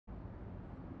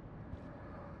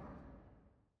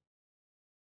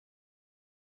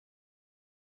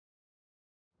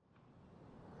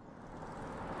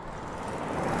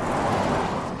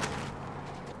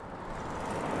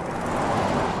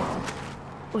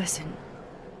Listen,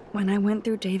 when I went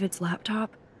through David's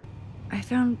laptop, I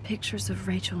found pictures of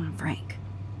Rachel and Frank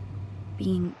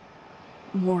being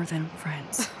more than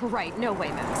friends. Right, no way,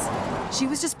 Max. She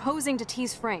was just posing to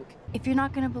tease Frank. If you're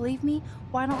not gonna believe me,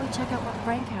 why don't we check out what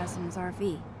Frank has in his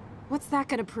RV? What's that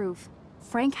gonna prove?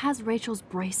 Frank has Rachel's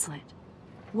bracelet.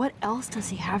 What else does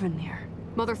he have in there?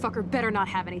 Motherfucker better not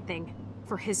have anything.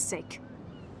 For his sake.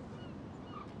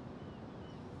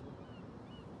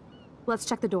 Let's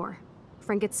check the door.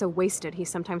 Frank gets so wasted, he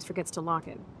sometimes forgets to lock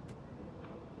it.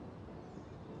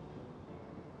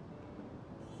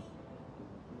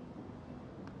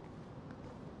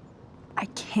 I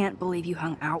can't believe you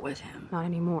hung out with him. Not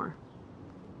anymore.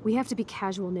 We have to be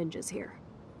casual ninjas here.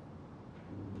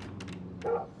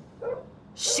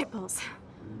 Shitballs.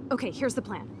 Okay, here's the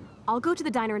plan. I'll go to the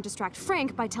diner and distract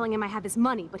Frank by telling him I have his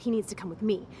money, but he needs to come with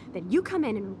me. Then you come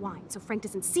in and rewind so Frank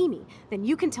doesn't see me. Then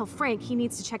you can tell Frank he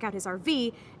needs to check out his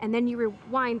RV, and then you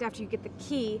rewind after you get the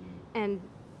key, and...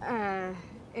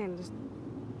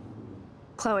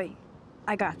 Chloe,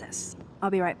 I got this. I'll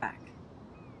be right back.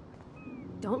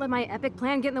 Don't let my epic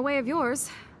plan get in the way of yours.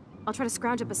 I'll try to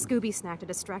scrounge up a Scooby snack to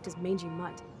distract his mangy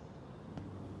mutt.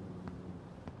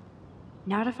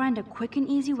 Now to find a quick and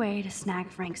easy way to snag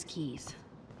Frank's keys.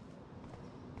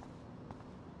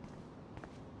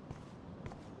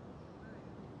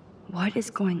 What is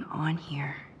going on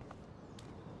here?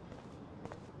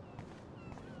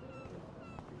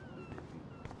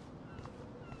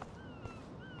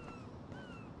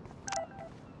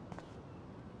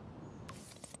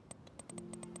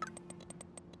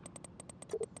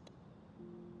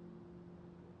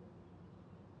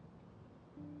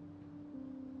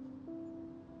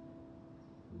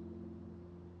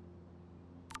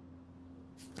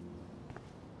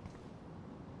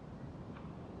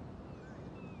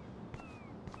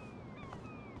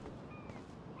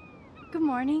 Good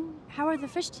morning. How are the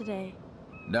fish today?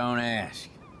 Don't ask.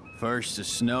 First the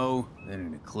snow, then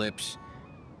an eclipse.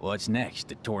 What's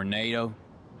next, a tornado?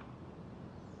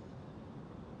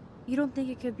 You don't think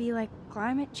it could be like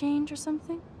climate change or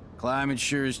something? Climate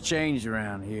sure has changed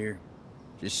around here.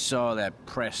 Just saw that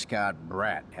Prescott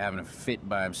brat having a fit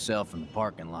by himself in the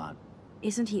parking lot.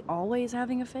 Isn't he always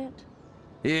having a fit?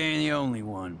 He ain't the only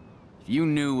one. If you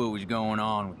knew what was going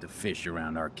on with the fish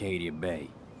around Arcadia Bay.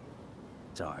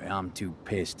 Sorry, I'm too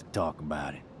pissed to talk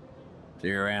about it. See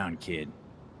you around, kid.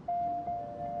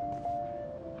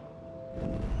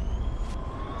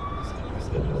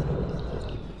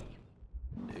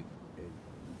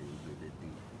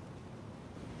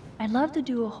 I'd love to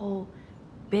do a whole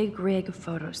big rig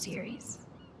photo series.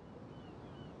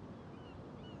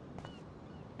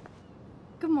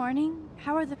 Good morning.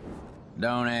 How are the...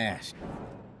 Don't ask.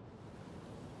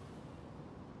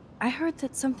 I heard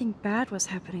that something bad was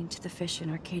happening to the fish in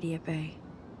Arcadia Bay.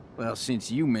 Well, since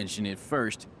you mentioned it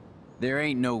first, there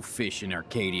ain't no fish in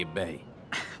Arcadia Bay.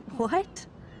 What?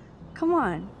 Come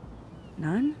on.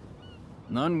 None?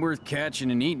 None worth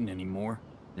catching and eating anymore.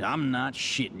 I'm not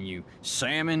shitting you.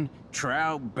 Salmon,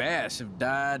 trout, bass have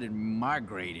died and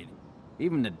migrated.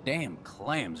 Even the damn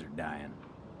clams are dying.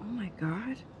 Oh my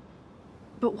god.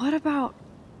 But what about...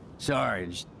 Sorry,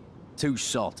 just too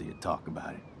salty to talk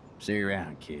about it. See you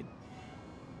around, kid.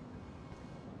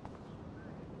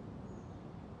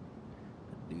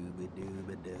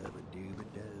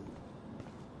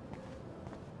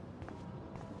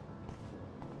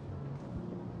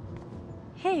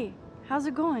 Hey, how's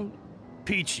it going?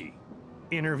 Peachy.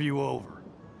 Interview over.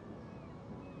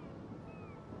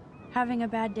 Having a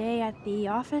bad day at the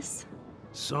office?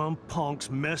 Some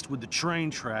punks messed with the train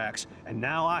tracks, and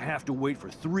now I have to wait for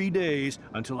 3 days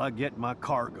until I get my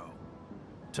cargo.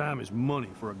 Time is money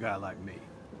for a guy like me.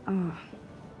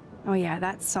 Oh yeah,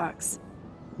 that sucks.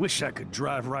 Wish I could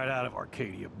drive right out of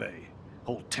Arcadia Bay.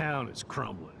 Whole town is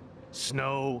crumbling.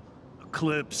 Snow,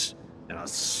 eclipse, and a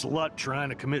slut trying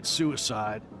to commit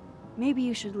suicide. Maybe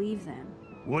you should leave then.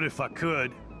 What if I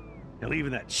could? Hell,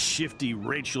 even that shifty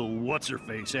Rachel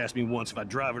What's-Her-Face asked me once if I'd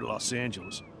drive her to Los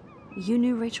Angeles. You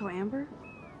knew Rachel Amber?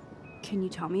 Can you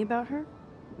tell me about her?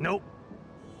 Nope.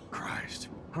 Christ,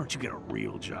 why don't you get a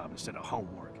real job instead of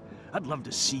homework? I'd love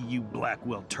to see you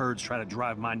Blackwell turds try to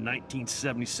drive my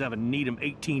 1977 Needham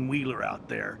 18-wheeler out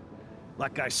there.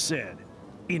 Like I said,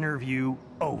 interview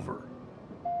over.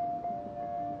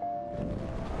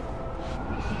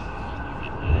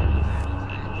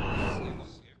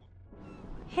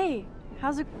 Hey,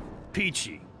 how's it...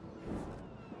 Peachy.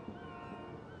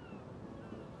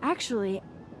 Actually,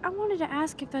 I wanted to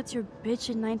ask if that's your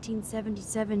bitchin'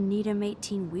 1977 Needham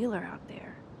 18-wheeler out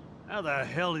there. How the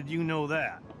hell did you know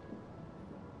that?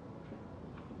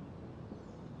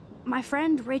 My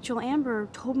friend Rachel Amber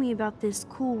told me about this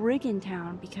cool rig in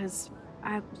town because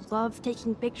I love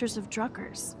taking pictures of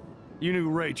truckers. You knew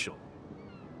Rachel.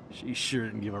 She sure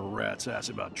didn't give a rat's ass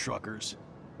about truckers.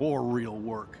 Or real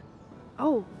work.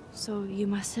 Oh, so you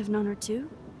must have known her too?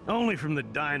 Only from the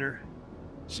diner.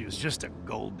 She was just a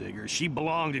gold digger. She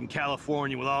belonged in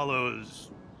California with all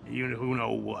those... who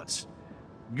know whats.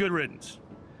 Good riddance.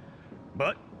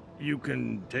 But you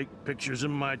can take pictures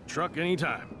of my truck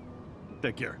anytime.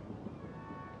 Take care.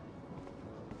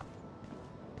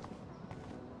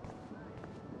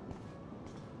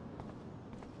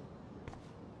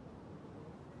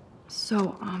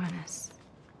 So ominous.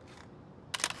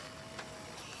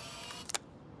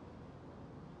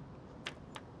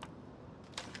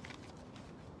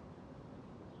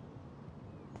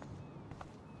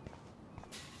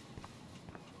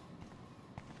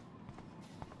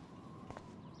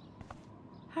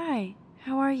 Hi,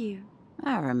 how are you?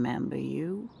 I remember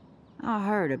you. I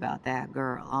heard about that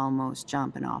girl almost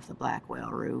jumping off the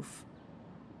Blackwell roof.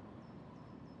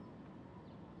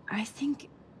 I think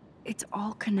it's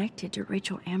all connected to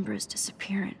Rachel Amber's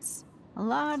disappearance. A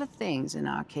lot of things in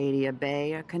Arcadia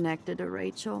Bay are connected to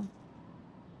Rachel.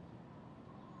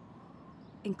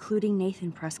 Including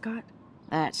Nathan Prescott?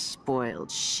 That spoiled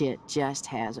shit just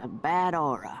has a bad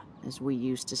aura, as we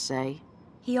used to say.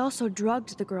 He also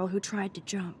drugged the girl who tried to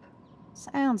jump.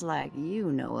 Sounds like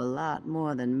you know a lot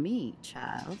more than me,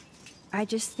 child. I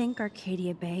just think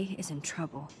Arcadia Bay is in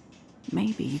trouble.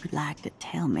 Maybe you'd like to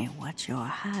tell me what you're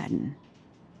hiding.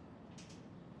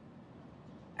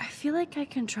 I feel like I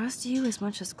can trust you as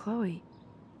much as Chloe.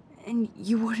 And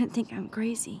you wouldn't think I'm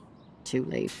crazy. Too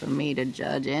late for me to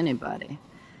judge anybody.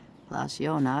 Plus,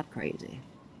 you're not crazy.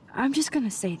 I'm just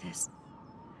gonna say this.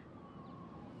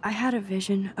 I had a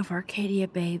vision of Arcadia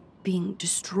Bay being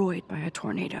destroyed by a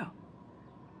tornado.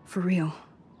 For real.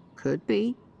 Could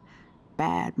be.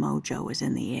 Bad mojo is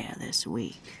in the air this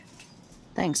week.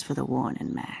 Thanks for the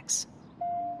warning, Max.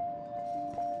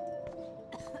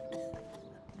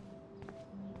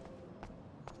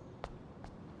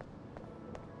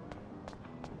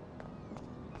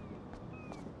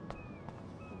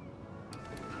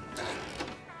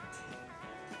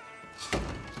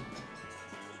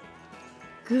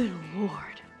 Good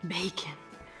Lord, bacon.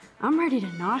 I'm ready to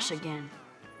nosh again.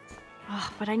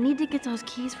 Oh, but I need to get those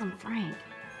keys from Frank.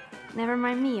 Never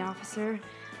mind me, officer.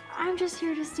 I'm just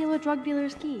here to steal a drug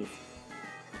dealer's keys.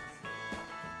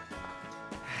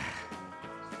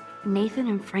 Nathan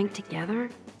and Frank together?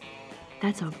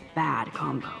 That's a bad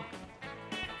combo.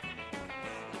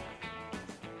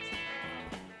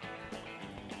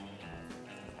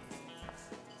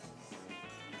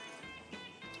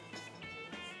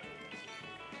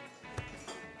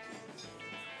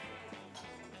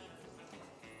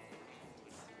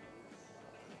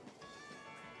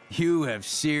 You have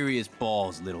serious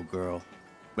balls, little girl.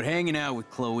 But hanging out with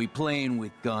Chloe, playing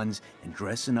with guns, and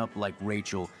dressing up like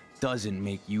Rachel doesn't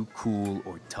make you cool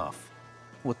or tough.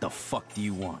 What the fuck do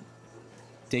you want?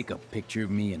 Take a picture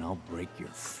of me and I'll break your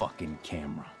fucking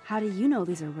camera. How do you know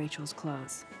these are Rachel's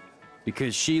clothes?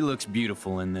 Because she looks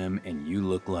beautiful in them and you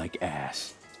look like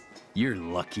ass. You're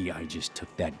lucky I just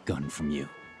took that gun from you.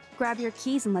 Grab your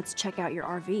keys and let's check out your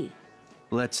RV.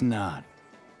 Let's not.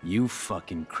 You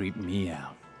fucking creep me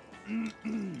out.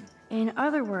 In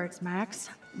other words, Max,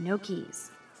 no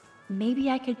keys. Maybe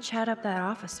I could chat up that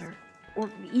officer, or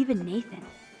even Nathan,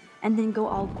 and then go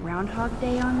all Groundhog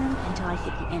Day on them until I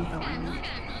get the info I need.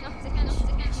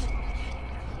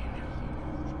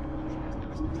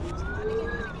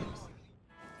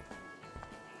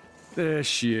 There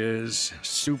she is,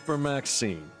 Super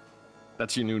Maxine.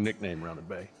 That's your new nickname around the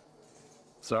Bay.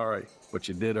 Sorry, but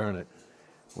you did earn it.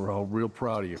 We're all real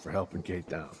proud of you for helping Kate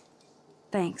down.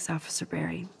 Thanks, Officer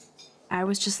Barry. I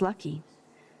was just lucky.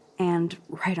 And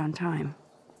right on time.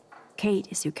 Kate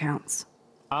is who counts.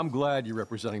 I'm glad you're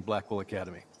representing Blackwell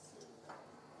Academy.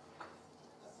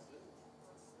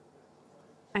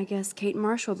 I guess Kate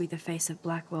Marsh will be the face of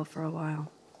Blackwell for a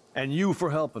while. And you for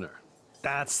helping her.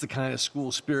 That's the kind of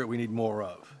school spirit we need more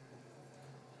of.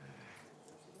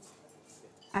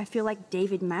 I feel like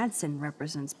David Madsen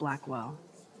represents Blackwell.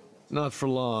 Not for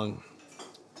long.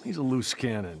 He's a loose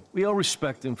cannon. We all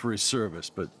respect him for his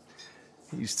service, but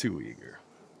he's too eager.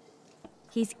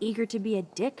 He's eager to be a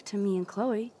dick to me and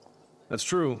Chloe. That's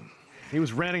true. He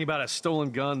was ranting about a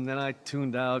stolen gun, then I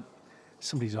tuned out.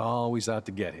 Somebody's always out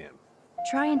to get him.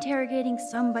 Try interrogating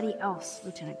somebody else,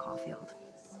 Lieutenant Caulfield.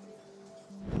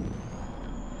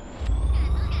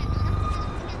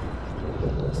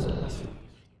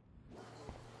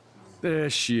 There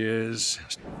she is.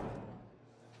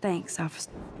 Thanks,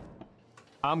 Officer.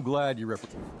 I'm glad you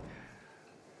represent.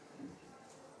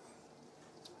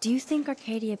 Do you think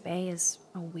Arcadia Bay is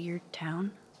a weird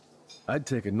town? I'd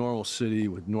take a normal city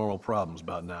with normal problems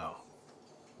about now.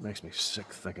 Makes me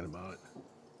sick thinking about it.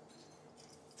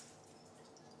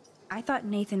 I thought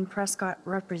Nathan Prescott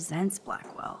represents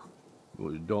Blackwell.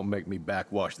 Well, don't make me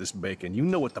backwash this bacon. You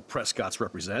know what the Prescotts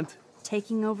represent.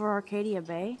 Taking over Arcadia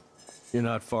Bay? You're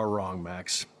not far wrong,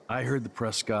 Max. I heard the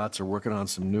Prescotts are working on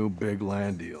some new big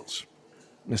land deals.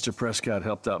 Mr. Prescott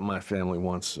helped out my family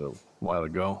once a while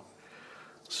ago,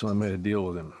 so I made a deal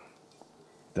with him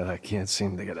that I can't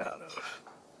seem to get out of.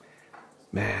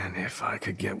 Man, if I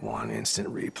could get one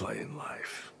instant replay in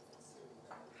life.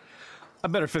 I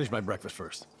better finish my breakfast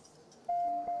first.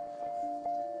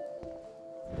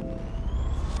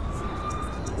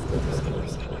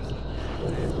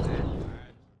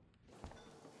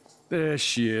 There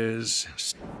she is.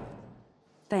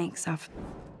 Thanks,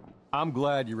 I'm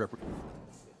glad you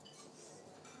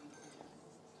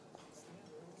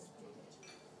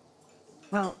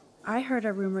Well, I heard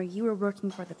a rumor you were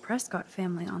working for the Prescott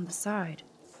family on the side.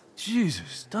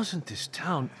 Jesus, doesn't this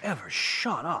town ever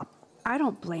shut up? I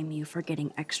don't blame you for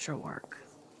getting extra work.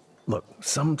 Look,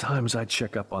 sometimes I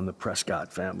check up on the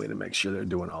Prescott family to make sure they're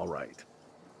doing all right.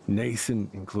 Nathan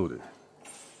included.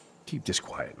 Keep this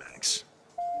quiet, Max.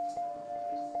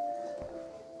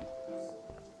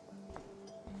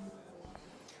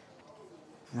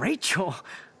 Rachel?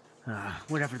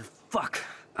 Whatever the fuck.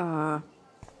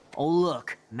 Oh,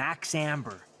 look, Max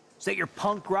Amber. Is that your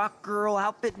punk rock girl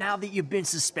outfit now that you've been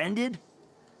suspended?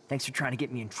 Thanks for trying to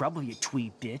get me in trouble, you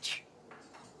twee bitch.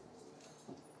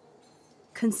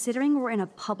 Considering we're in a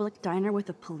public diner with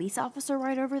a police officer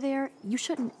right over there, you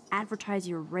shouldn't advertise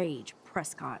your rage,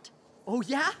 Prescott. Oh,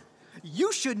 yeah?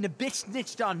 You shouldn't have bitch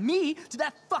snitched on me to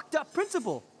that fucked up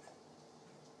principal.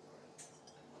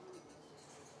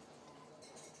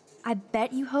 I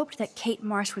bet you hoped that Kate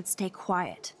Marsh would stay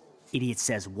quiet. Idiot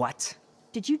says what?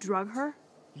 Did you drug her?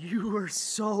 You are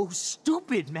so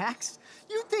stupid, Max.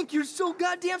 You think you're so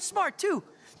goddamn smart, too.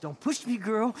 Don't push me,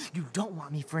 girl. You don't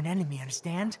want me for an enemy,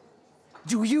 understand?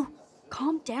 Do you?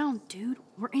 Calm down, dude.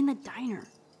 We're in the diner.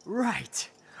 Right.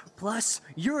 Plus,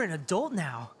 you're an adult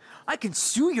now. I can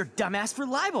sue your dumbass for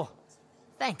libel.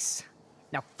 Thanks.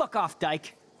 Now fuck off,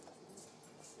 dyke.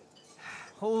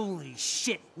 Holy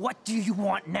shit, what do you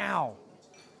want now?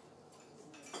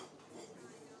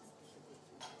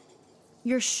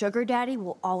 Your sugar daddy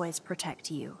will always protect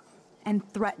you. And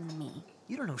threaten me.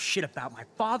 You don't know shit about my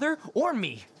father or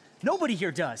me. Nobody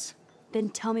here does. Then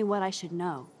tell me what I should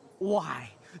know. Why?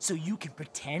 So you can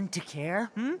pretend to care,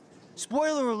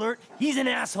 Spoiler alert, he's an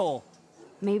asshole.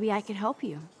 Maybe I could help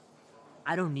you.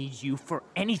 I don't need you for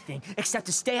anything except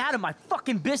to stay out of my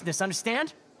fucking business,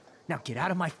 understand? Now get out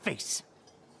of my face.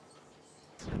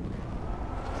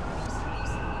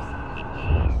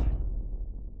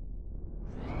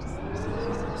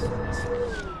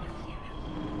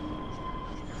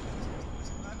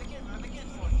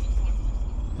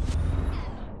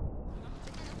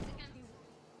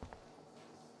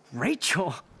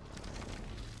 Rachel!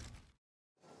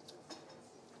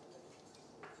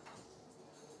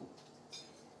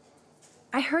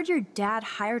 I heard your dad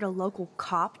hired a local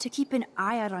cop to keep an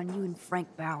eye out on you and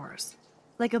Frank Bowers.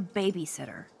 Like a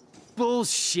babysitter.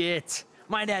 Bullshit!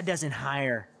 My dad doesn't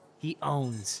hire. He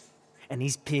owns. And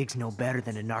these pigs know better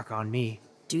than to narc on me.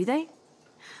 Do they?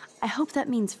 I hope that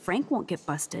means Frank won't get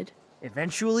busted.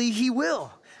 Eventually, he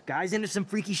will. Guy's into some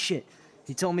freaky shit.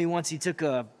 He told me once he took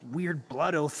a weird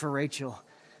blood oath for Rachel.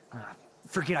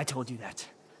 Forget I told you that.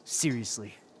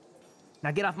 Seriously.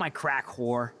 Now get off my crack,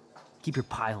 whore. Keep your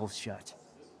pie holes shut.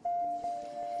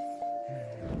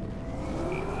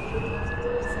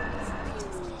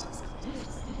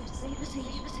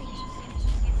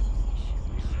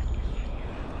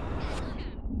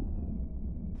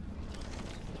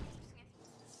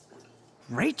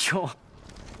 Rachel!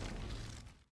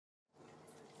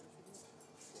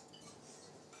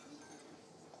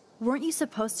 Weren't you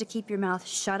supposed to keep your mouth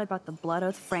shut about the blood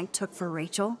oath Frank took for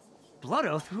Rachel? Blood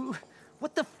oath? Who?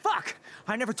 What the fuck?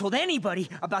 I never told anybody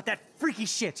about that freaky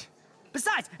shit.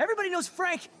 Besides, everybody knows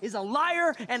Frank is a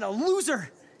liar and a loser.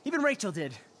 Even Rachel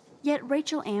did. Yet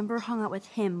Rachel Amber hung out with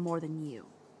him more than you.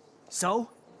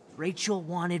 So, Rachel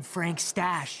wanted Frank's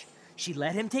stash. She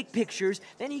let him take pictures,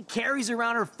 then he carries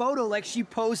around her photo like she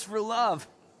posed for love.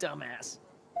 Dumbass.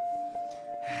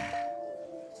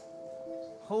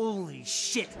 Holy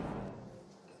shit.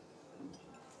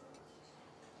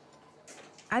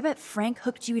 I bet Frank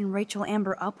hooked you and Rachel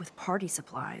Amber up with party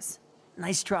supplies.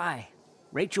 Nice try.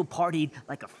 Rachel partied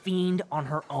like a fiend on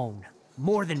her own.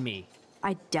 More than me.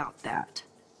 I doubt that.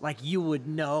 Like you would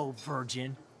know,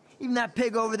 virgin. Even that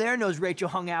pig over there knows Rachel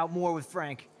hung out more with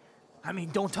Frank. I mean,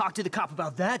 don't talk to the cop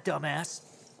about that, dumbass.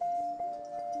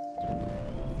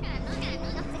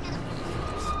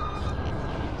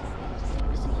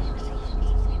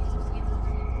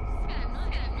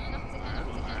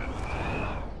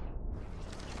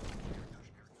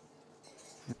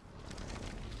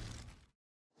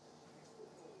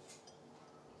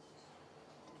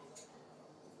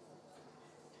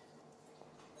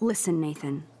 Listen,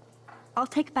 Nathan. I'll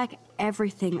take back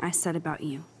everything I said about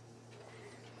you.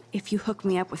 If you hook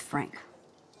me up with Frank.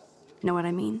 Know what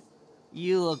I mean?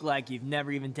 You look like you've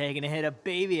never even taken a hit of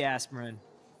baby aspirin.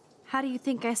 How do you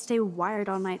think I stay wired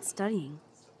all night studying?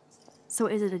 So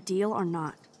is it a deal or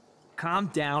not? Calm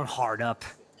down, hard up.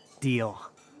 Deal.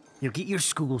 You'll get your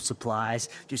school supplies,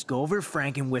 just go over to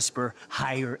Frank and whisper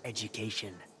higher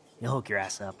education. He'll hook your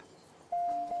ass up.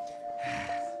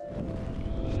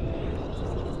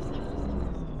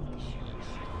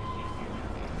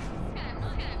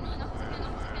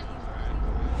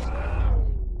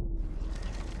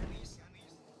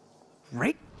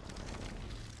 Right?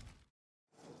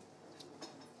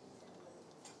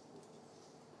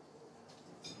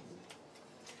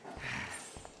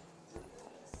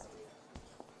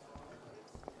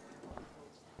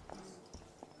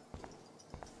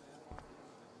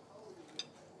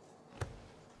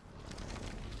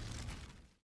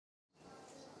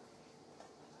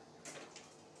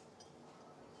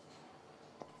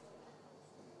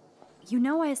 You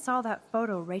know I saw that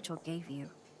photo Rachel gave you.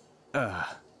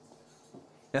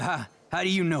 How do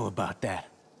you know about that?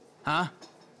 Huh?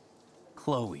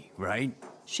 Chloe, right?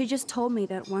 She just told me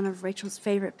that one of Rachel's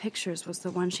favorite pictures was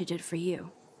the one she did for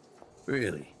you.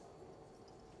 Really?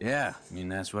 Yeah, I mean,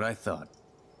 that's what I thought.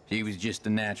 She was just a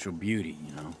natural beauty,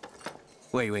 you know?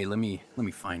 Wait, let me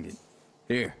find it.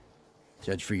 Here,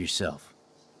 judge for yourself.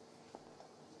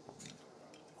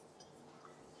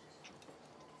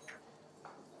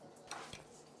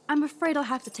 I'm afraid I'll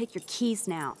have to take your keys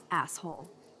now, asshole.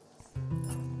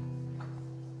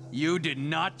 You did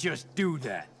not just do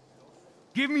that.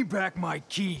 Give me back my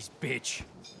keys, bitch.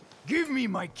 Give me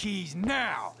my keys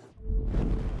now!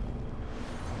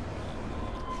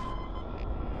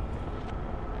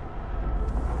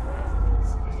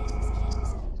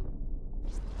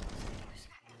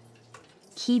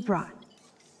 Key brought.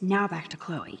 Now back to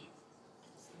Chloe.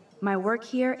 My work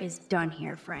here is done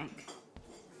here, Frank.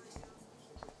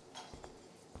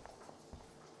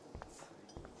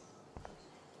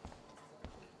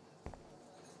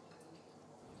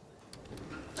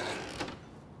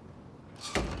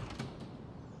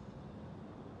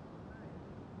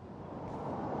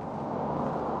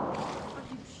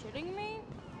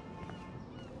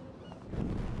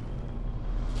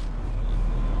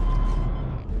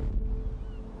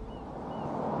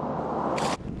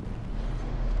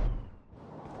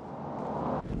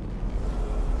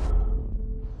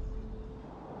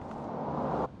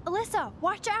 Alyssa,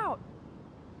 watch out!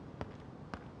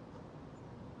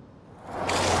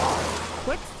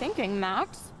 Quick thinking,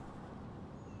 Max.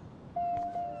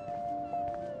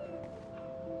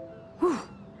 Whew.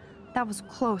 That was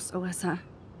close, Alyssa.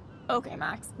 Okay,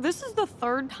 Max, this is the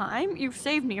third time you've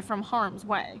saved me from harm's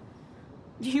way.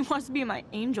 You must be my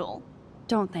angel.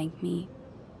 Don't thank me.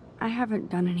 I haven't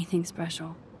done anything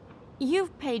special.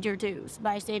 You've paid your dues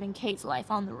by saving Kate's life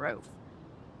on the roof.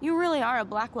 You really are a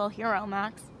Blackwell hero,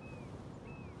 Max.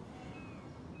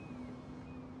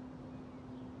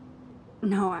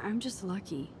 No, I'm just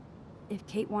lucky. If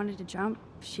Kate wanted to jump,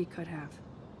 she could have.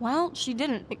 Well, she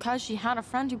didn't because she had a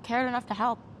friend who cared enough to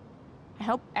help. I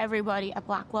hope everybody at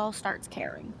Blackwell starts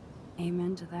caring.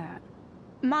 Amen to that.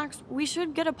 Max, we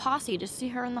should get a posse to see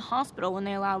her in the hospital when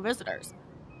they allow visitors.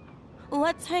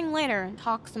 Let's hang later and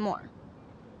talk some more.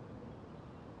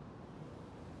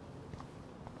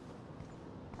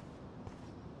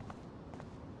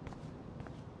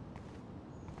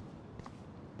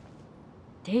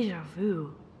 Deja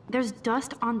vu. There's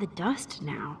dust on the dust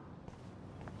now.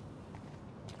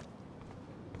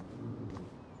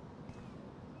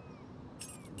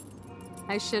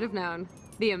 I should have known.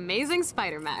 The amazing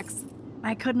Spider-Max.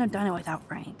 I couldn't have done it without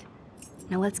Frank.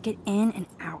 Now let's get in and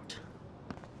out.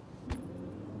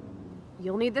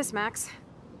 You'll need this, Max.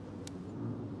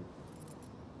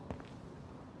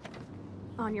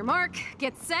 On your mark,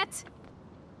 get set.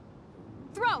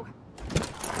 Throw!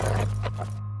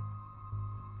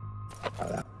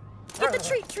 Get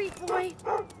the treat, boy!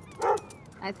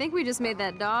 I think we just made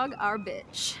that dog our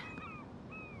bitch.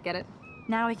 Get it?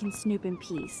 Now we can snoop in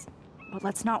peace. But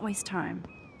let's not waste time.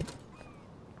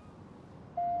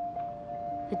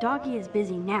 The doggy is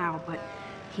busy now, but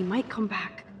he might come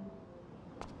back.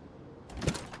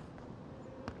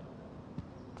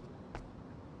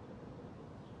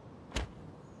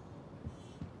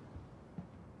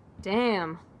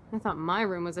 Damn, I thought my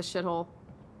room was a shithole.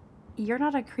 You're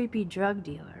not a creepy drug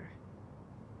dealer.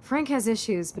 Frank has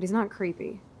issues, but he's not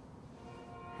creepy.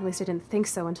 At least I didn't think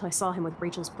so until I saw him with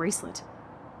Rachel's bracelet.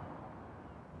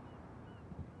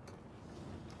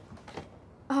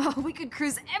 Oh, we could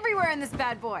cruise everywhere in this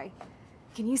bad boy!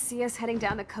 Can you see us heading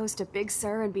down the coast to Big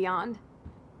Sur and beyond?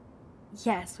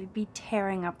 Yes, we'd be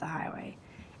tearing up the highway.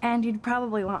 And you'd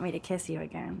probably want me to kiss you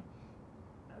again.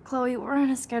 Chloe, we're on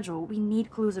a schedule. We need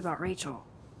clues about Rachel.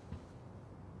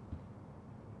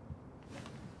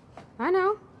 I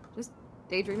know. Just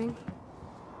daydreaming.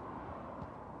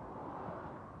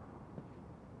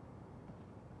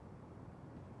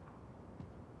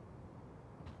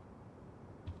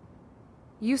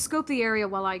 You scope the area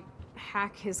while I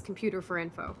hack his computer for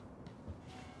info.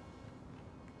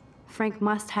 Frank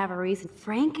must have a reason.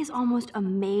 Frank is almost a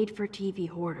made-for-TV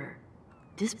hoarder.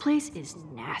 This place is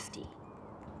nasty.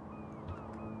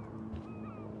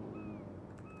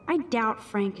 I doubt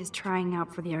Frank is trying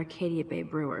out for the Arcadia Bay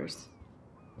Brewers.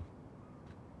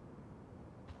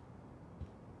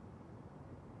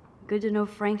 Good to know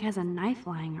Frank has a knife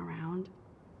lying around.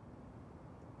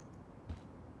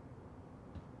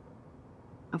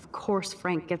 Of course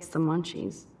Frank gets the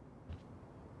munchies.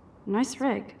 Nice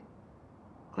rig.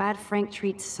 Glad Frank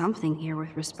treats something here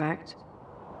with respect.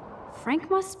 Frank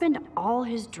must spend all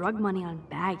his drug money on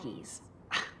baggies.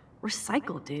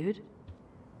 Recycle, dude.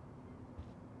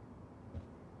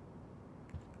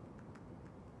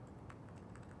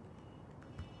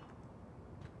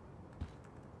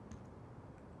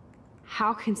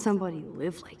 How can somebody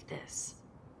live like this?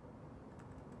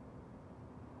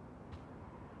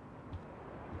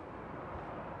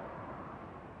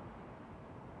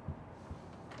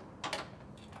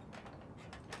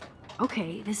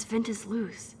 Okay, this vent is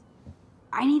loose.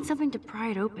 I need something to pry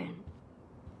it open.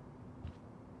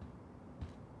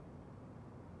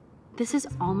 This is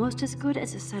almost as good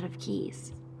as a set of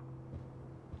keys.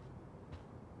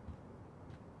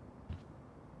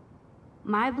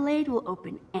 My blade will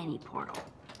open any portal.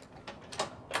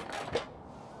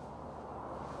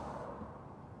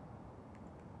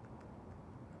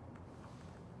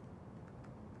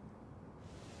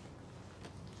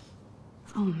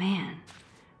 Oh man.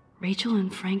 Rachel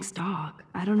and Frank's dog.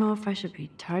 I don't know if I should be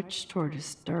touched or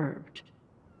disturbed.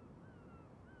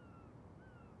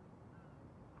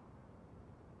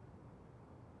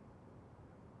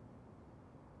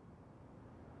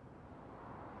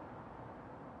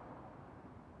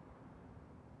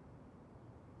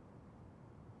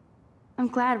 I'm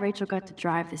glad Rachel got to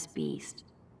drive this beast.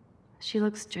 She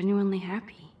looks genuinely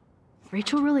happy.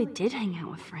 Rachel really did hang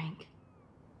out with Frank.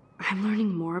 I'm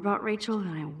learning more about Rachel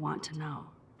than I want to know.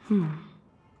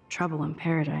 Trouble in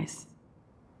paradise.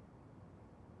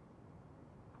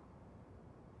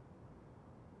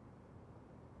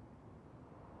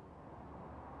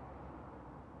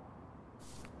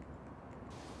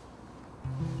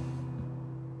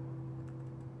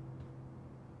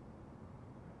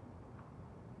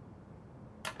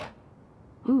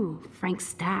 Ooh, Frank's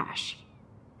stash.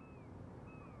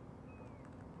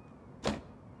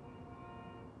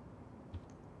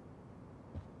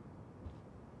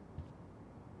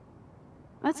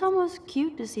 That's almost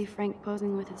cute to see Frank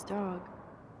posing with his dog.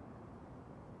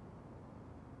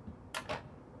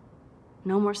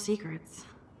 No more secrets.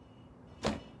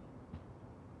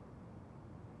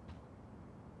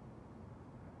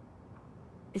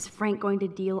 Is Frank going to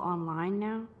deal online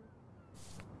now?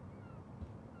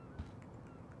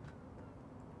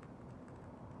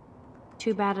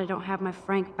 Too bad I don't have my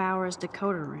Frank Bowers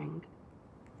decoder ring.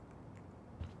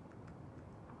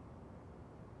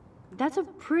 That's a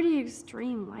pretty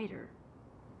extreme lighter.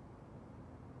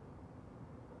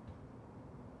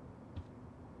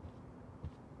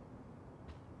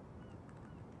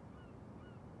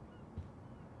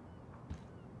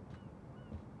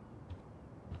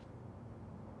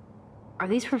 Are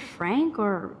these for Frank,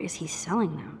 or is he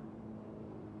selling them?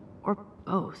 Or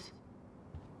both?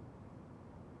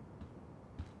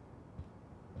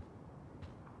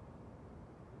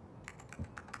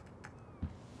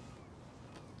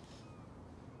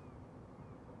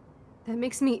 That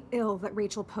makes me ill that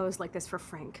Rachel posed like this for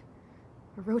Frank.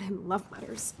 I wrote him love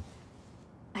letters.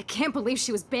 I can't believe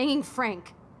she was banging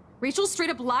Frank. Rachel straight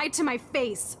up lied to my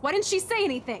face. Why didn't she say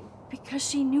anything? Because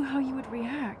she knew how you would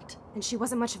react. And she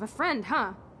wasn't much of a friend,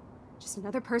 huh? Just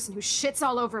another person who shits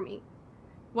all over me.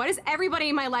 Why does everybody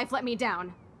in my life let me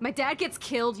down? My dad gets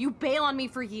killed, you bail on me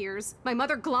for years. My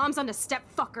mother gloms onto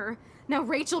stepfucker. Now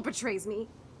Rachel betrays me.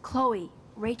 Chloe,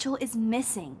 Rachel is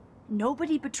missing.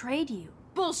 Nobody betrayed you.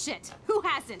 Bullshit! Who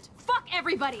hasn't? Fuck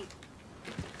everybody!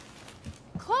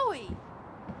 Chloe!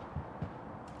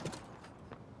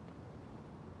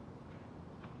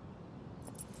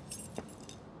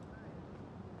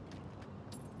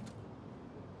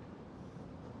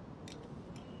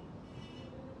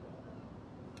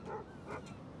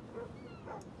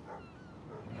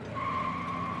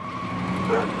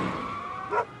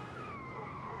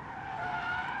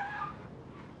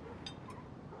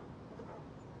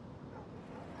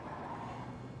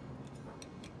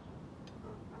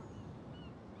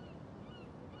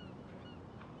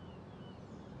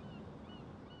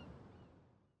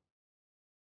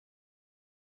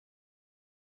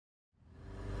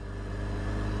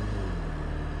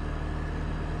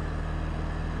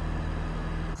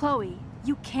 Chloe,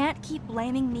 you can't keep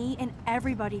blaming me and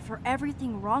everybody for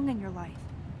everything wrong in your life.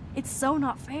 It's so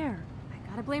not fair. I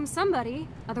gotta blame somebody,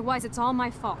 otherwise it's all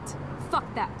my fault.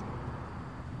 Fuck that.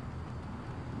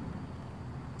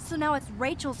 So now it's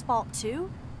Rachel's fault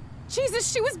too?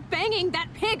 Jesus, she was banging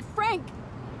that pig, Frank!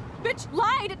 Bitch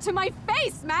lied to my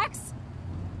face, Max!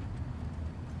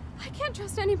 I can't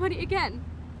trust anybody again.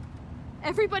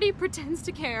 Everybody pretends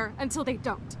to care until they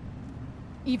don't.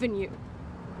 Even you.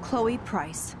 Chloe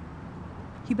Price,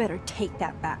 you better take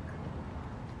that back.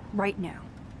 Right now.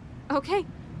 Okay,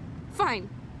 fine.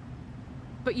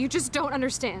 But you just don't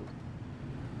understand.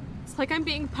 It's like I'm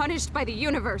being punished by the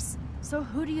universe. So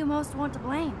who do you most want to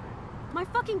blame? My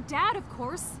fucking dad, of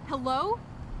course. Hello?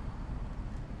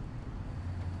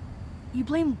 You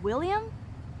blame William?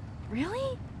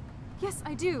 Really? Yes,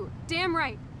 I do. Damn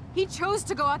right. He chose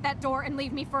to go out that door and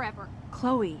leave me forever.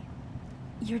 Chloe,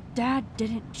 your dad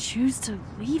didn't choose to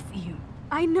leave you.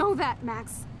 I know that,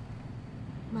 Max.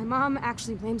 My mom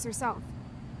actually blames herself.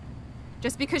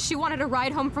 Just because she wanted a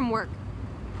ride home from work.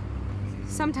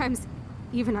 Sometimes,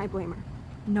 even I blame her.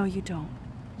 No, you don't.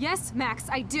 Yes, Max,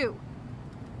 I do.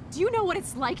 Do you know what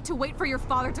it's like to wait for your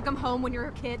father to come home when you're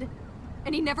a kid?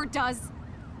 And he never does?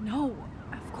 No,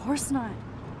 of course not.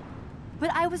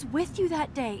 But I was with you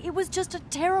that day. It was just a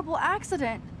terrible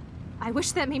accident. I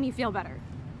wish that made me feel better.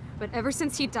 But ever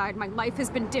since he died, my life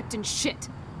has been dipped in shit.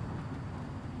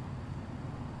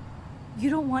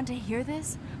 You don't want to hear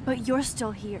this, but you're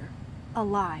still here.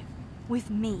 Alive.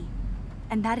 With me.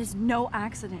 And that is no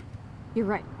accident. You're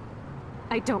right.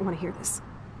 I don't want to hear this.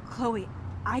 Chloe,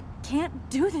 I can't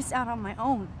do this out on my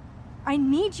own. I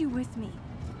need you with me.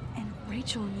 And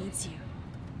Rachel needs you.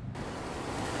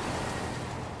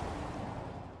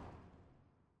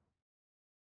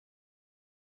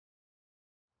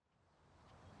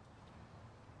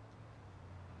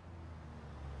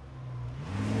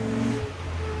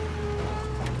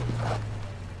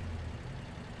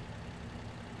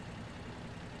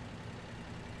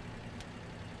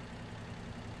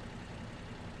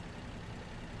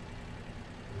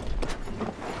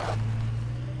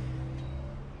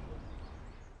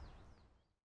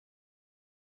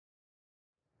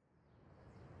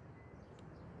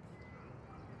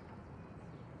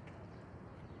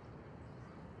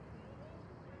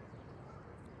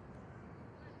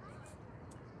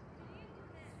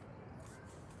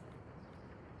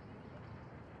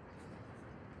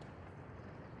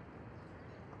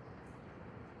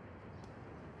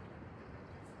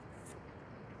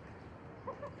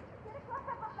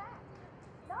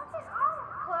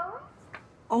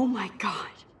 Oh my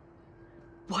god.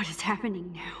 What is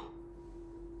happening now?